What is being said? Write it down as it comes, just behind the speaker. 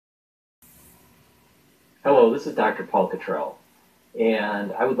Hello, this is Dr. Paul Cottrell,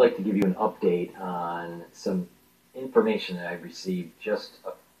 and I would like to give you an update on some information that I received just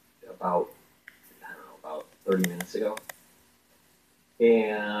about, I don't know, about 30 minutes ago.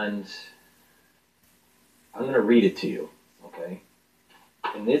 And I'm going to read it to you, okay?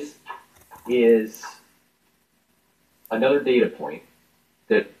 And this is another data point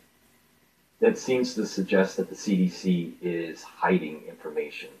that seems to suggest that the CDC is hiding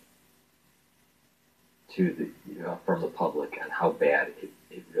information to the from the public on how bad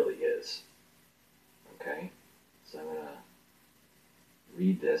it really is. Okay, so I'm going to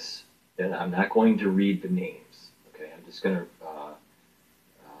read this, and I'm not going to read the names. Okay, I'm just going to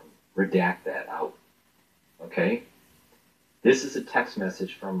redact that out. Okay, this is a text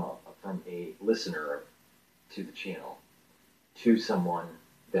message from a listener to the channel to someone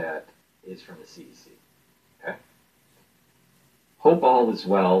that is from the CDC. Okay. Hope all is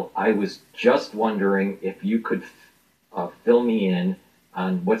well. I was just wondering if you could fill me in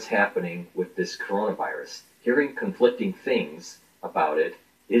on what's happening with this coronavirus. Hearing conflicting things about it.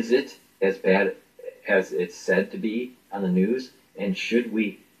 Is it as bad as it's said to be on the news? And should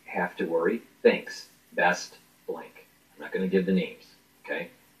we have to worry? Thanks. Best, blank. I'm not going to give the names, okay?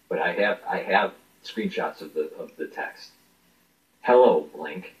 But I have screenshots of the text. Hello,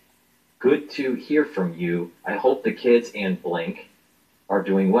 blank. Good to hear from you. I hope the kids and blank are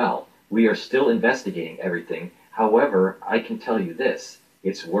doing well. We are still investigating everything. However, I can tell you this.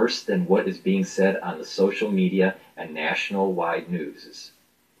 It's worse than what is being said on the social media and national-wide news.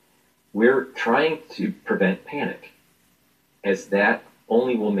 We're trying to prevent panic, as that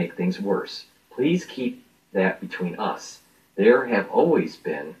only will make things worse. Please keep that between us. There have always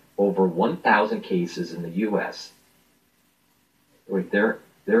been over 1,000 cases in the U.S. Wait, there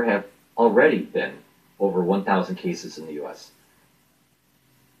have already been over 1,000 cases in the U.S.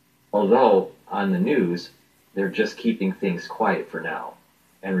 Although on the news, they're just keeping things quiet for now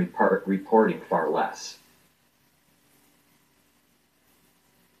and reporting far less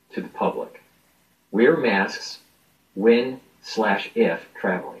to the public. Wear masks when/if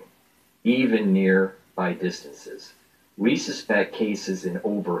traveling, even nearby distances. We suspect cases in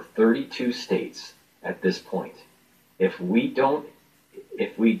over 32 states at this point. If we don't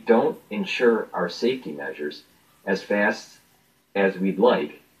ensure our safety measures as fast as we'd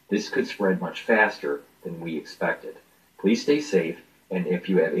like, this could spread much faster than we expected. Please stay safe, and if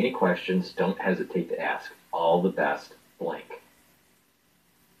you have any questions, don't hesitate to ask. All the best, blank.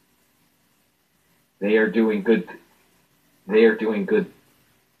 They are doing good.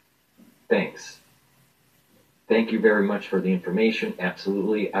 Thanks. Thank you very much for the information.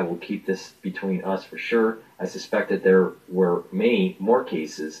 Absolutely, I will keep this between us for sure. I suspect that there were many more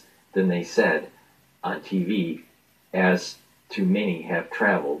cases than they said on TV, as too many have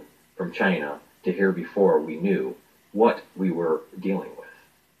traveled from China to here before we knew what we were dealing with.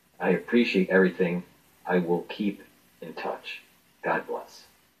 I appreciate everything. I will keep in touch. God bless.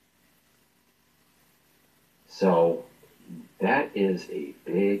 So that is a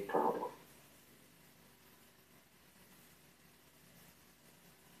big problem.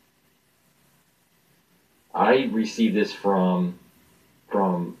 I received this from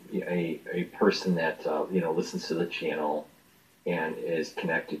a person that listens to the channel and is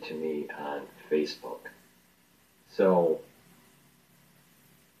connected to me on Facebook. So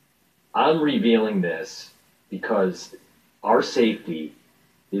I'm revealing this because our safety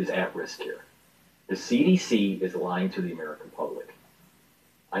is at risk here. The CDC is lying to the American public.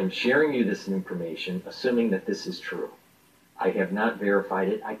 I'm sharing you this information assuming that this is true. I have not verified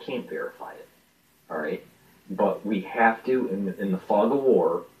it. I can't verify it. All right? But we have to, in the fog of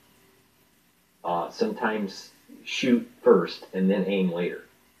war, sometimes shoot first and then aim later.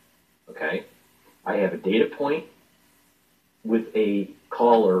 Okay? I have a data point with a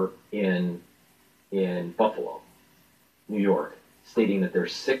caller in Buffalo, New York, stating that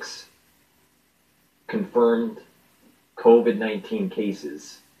there's 6 confirmed COVID-19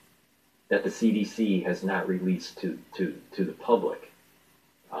 cases that the CDC has not released to the public,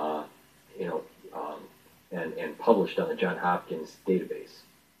 and published on the Johns Hopkins database.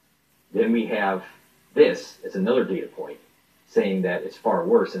 Then we have this as another data point saying that it's far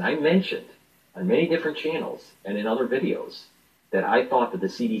worse. And I mentioned on many different channels and in other videos that I thought that the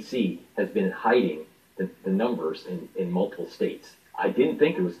CDC has been hiding the numbers in multiple states. I didn't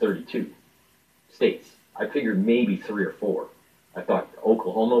think it was 32 states. I figured maybe 3 or 4. I thought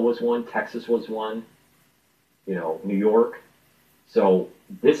Oklahoma was one, Texas was one, New York. So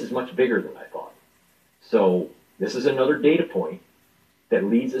this is much bigger than I thought. So this is another data point that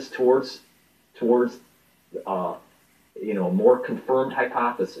leads us towards more confirmed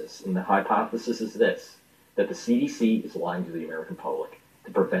hypothesis. And the hypothesis is this: that the CDC is lying to the American public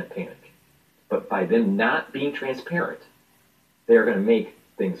to prevent panic. But by them not being transparent, they are going to make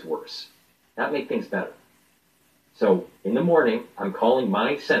things worse, not make things better. So in the morning, I'm calling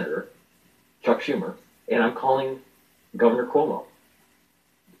my senator, Chuck Schumer, and I'm calling Governor Cuomo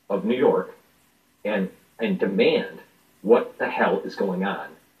of New York and demand what the hell is going on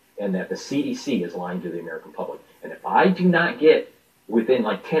and that the CDC is lying to the American public. And if I do not get within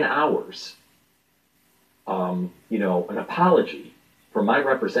like 10 hours, an apology from my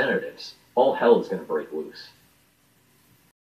representatives, all hell is going to break loose.